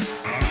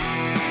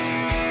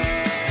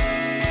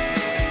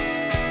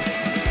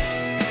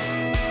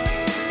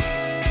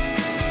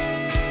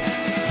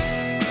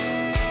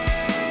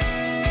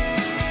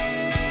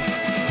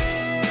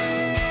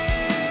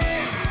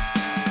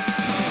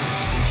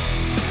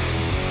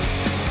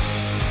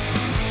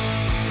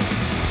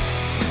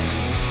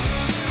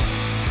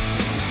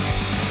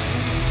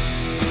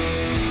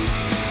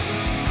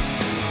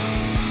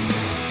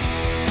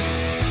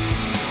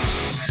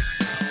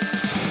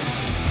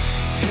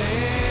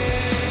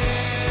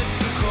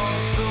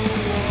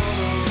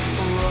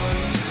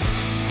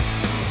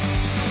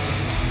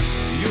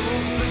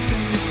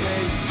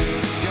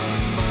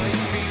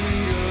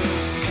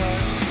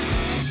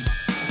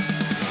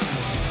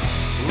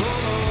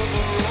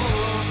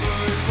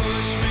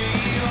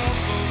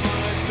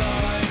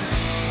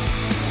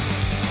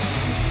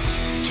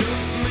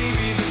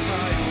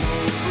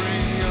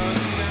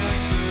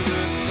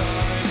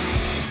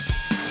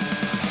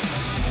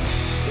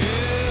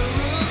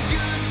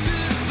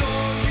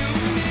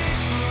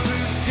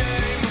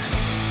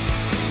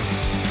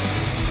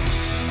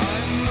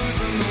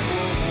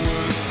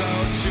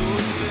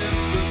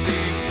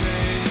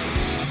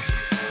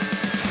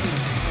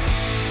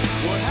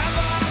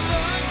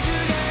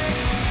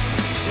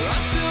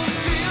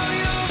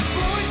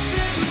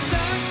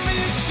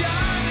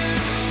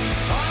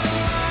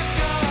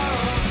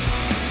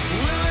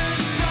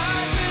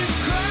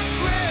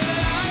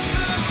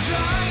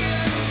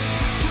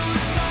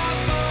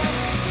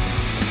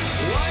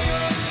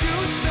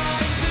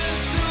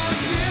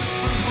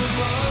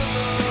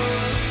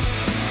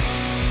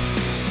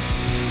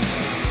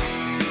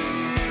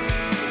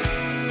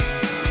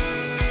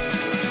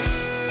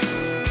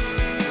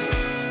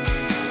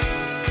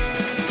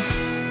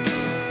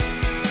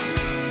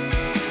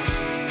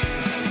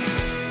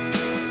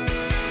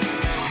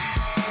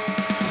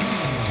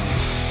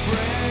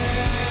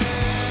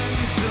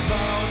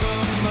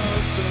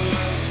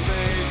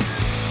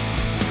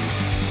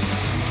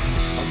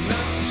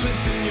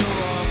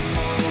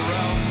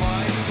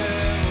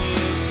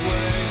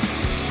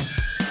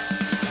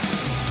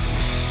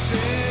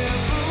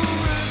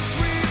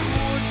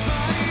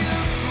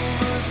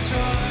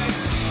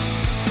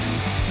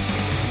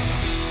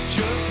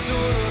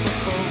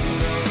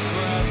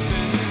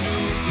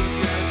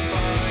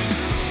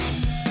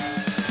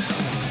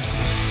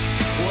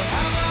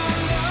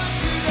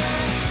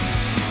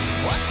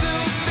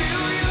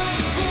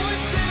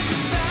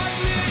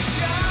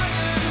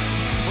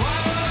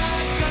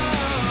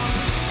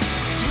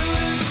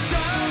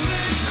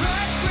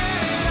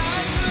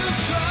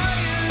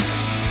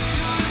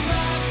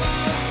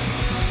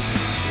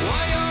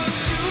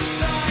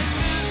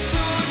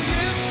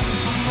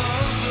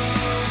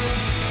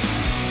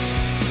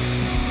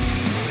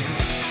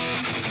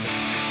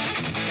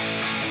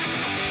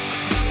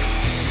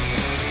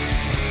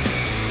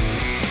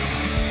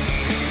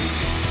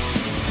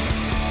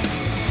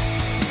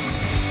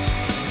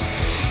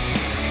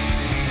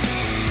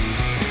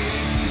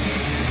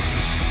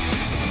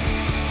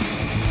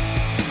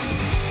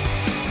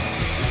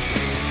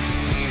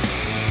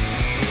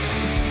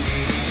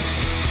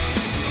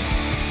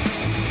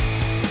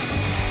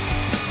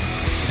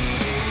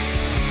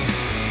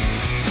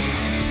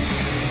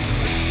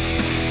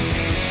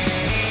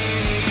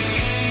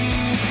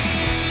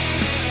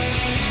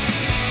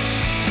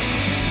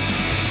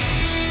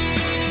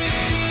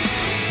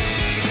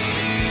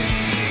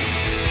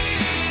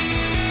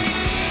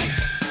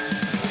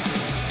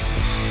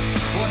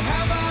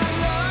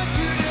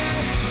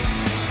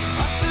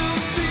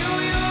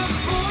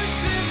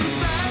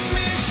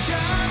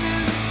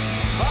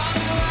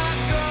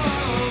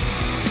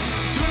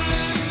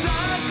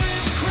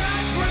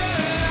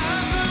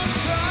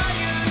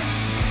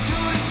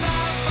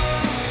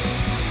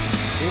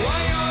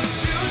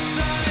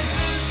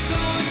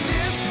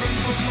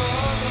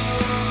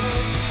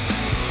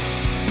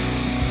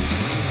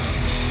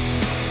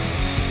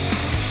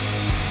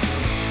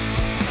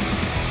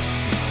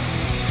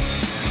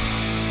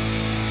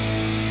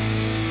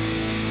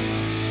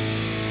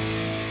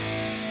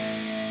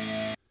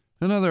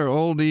 Another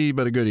oldie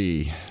but a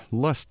goodie,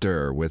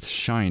 Luster with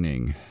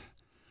Shining.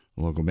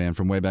 A local band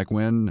from way back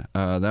when.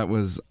 That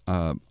was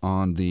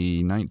on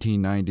the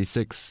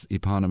 1996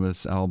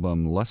 eponymous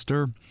album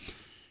Luster,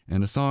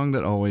 and a song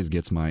that always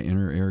gets my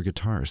inner air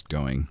guitarist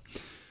going.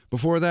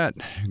 Before that,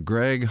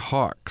 Greg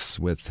Hawkes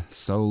with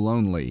So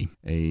Lonely,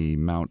 a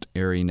Mount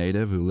Airy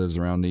native who lives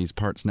around these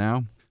parts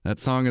now. That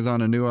song is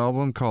on a new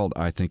album called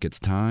I Think It's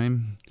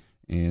Time,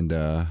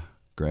 and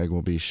Greg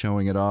will be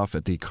showing it off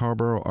at the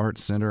Carborough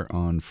Arts Center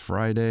on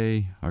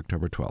Friday,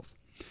 October 12th.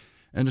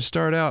 And to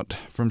start out,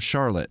 from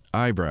Charlotte,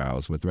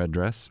 Eyebrows with Red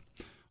Dress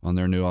on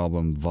their new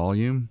album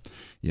Volume,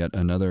 yet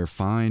another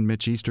fine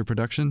Mitch Easter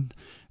production,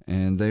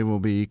 and they will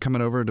be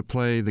coming over to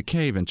play The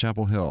Cave in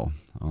Chapel Hill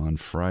on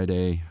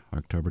Friday,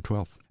 October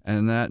 12th.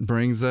 And that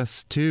brings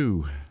us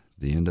to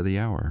the end of the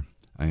hour.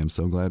 I am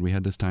so glad we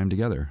had this time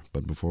together.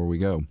 But before we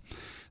go,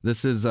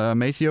 this is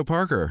Maceo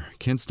Parker,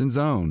 Kinston's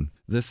Own.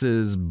 This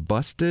is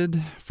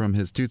Busted from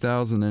his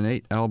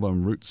 2008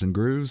 album Roots and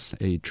Grooves,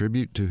 a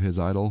tribute to his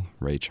idol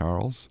Ray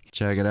Charles.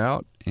 Check it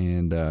out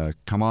and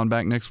come on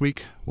back next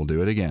week. We'll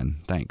do it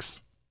again.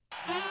 Thanks.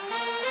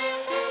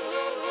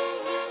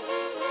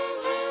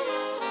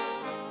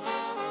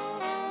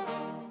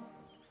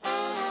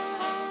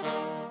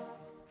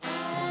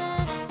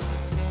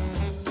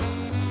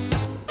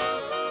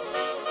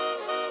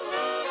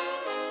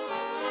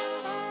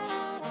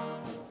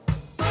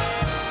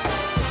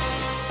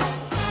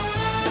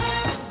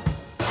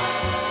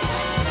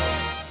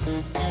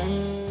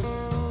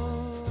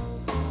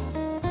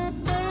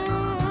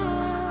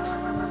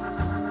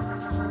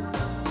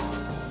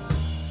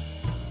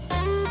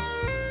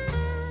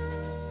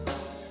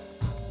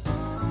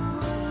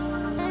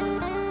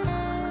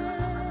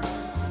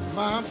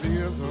 My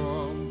beers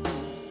are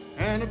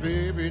and a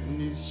baby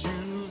needs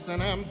shoes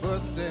and I'm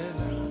busted.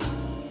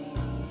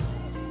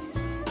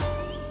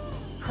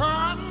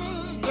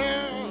 Cotton's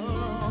down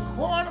a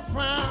quarter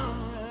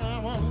pound,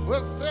 I'm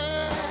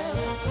busted.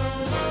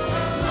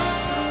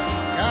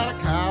 Got a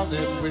cow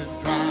that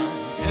will dry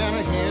and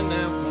a hen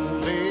that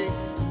won't lay.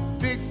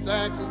 Big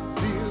stack of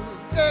bills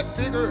get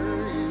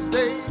bigger each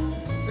day.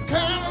 The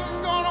cattle's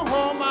gonna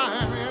hold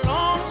my hand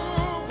on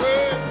the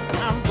way.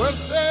 I'm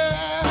busted.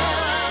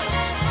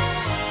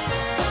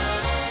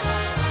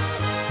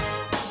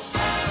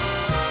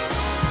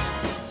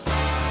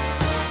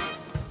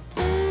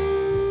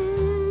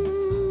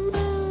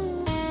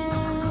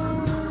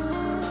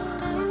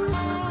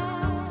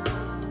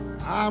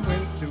 I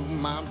went to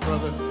my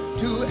brother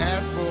to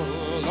ask for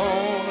a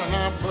loan and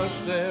I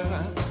busted.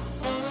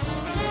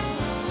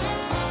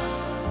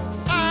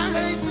 I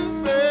hate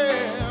to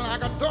pay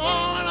like a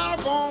dog without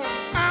a bone.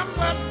 I'm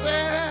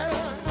busted.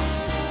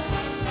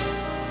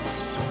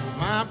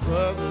 My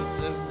brother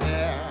says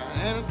there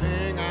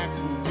anything I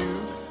can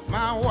do.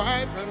 My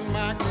wife and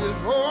my kids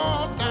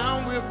roll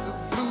down with the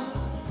flu.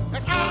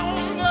 And I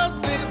won't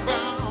just think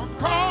about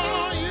calling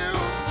on you.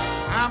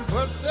 I'm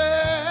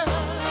busted.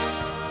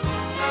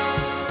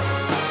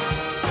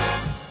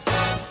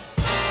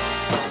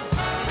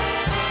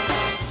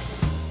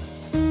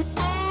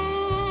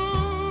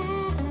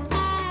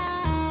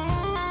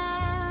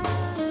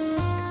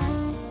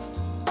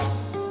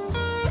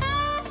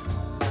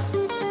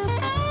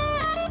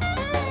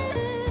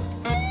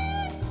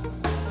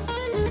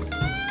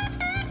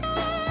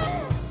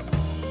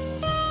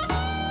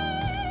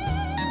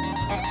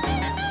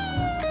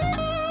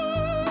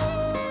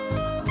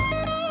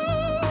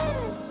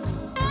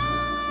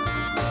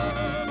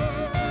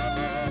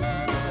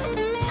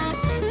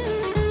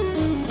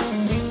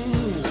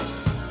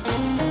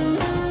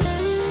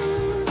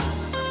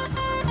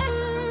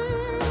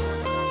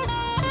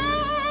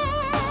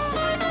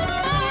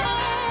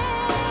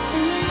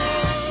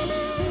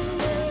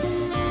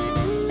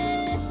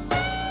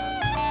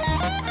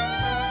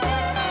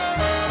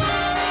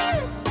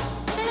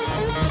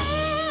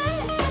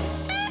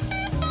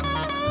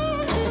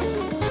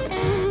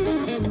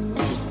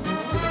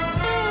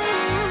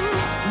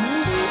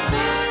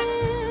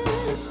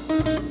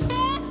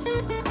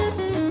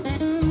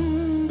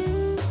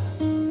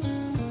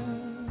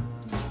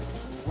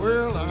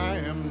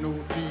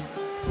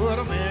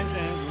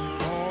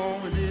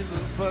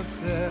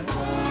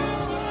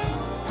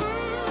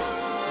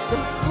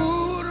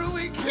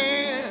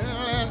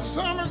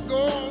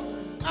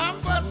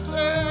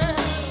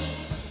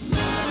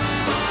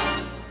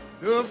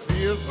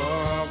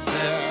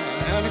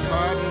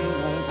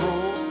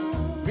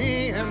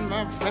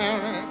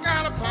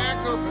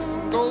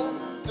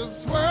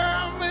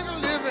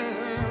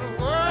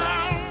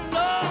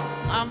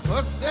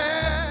 Stay.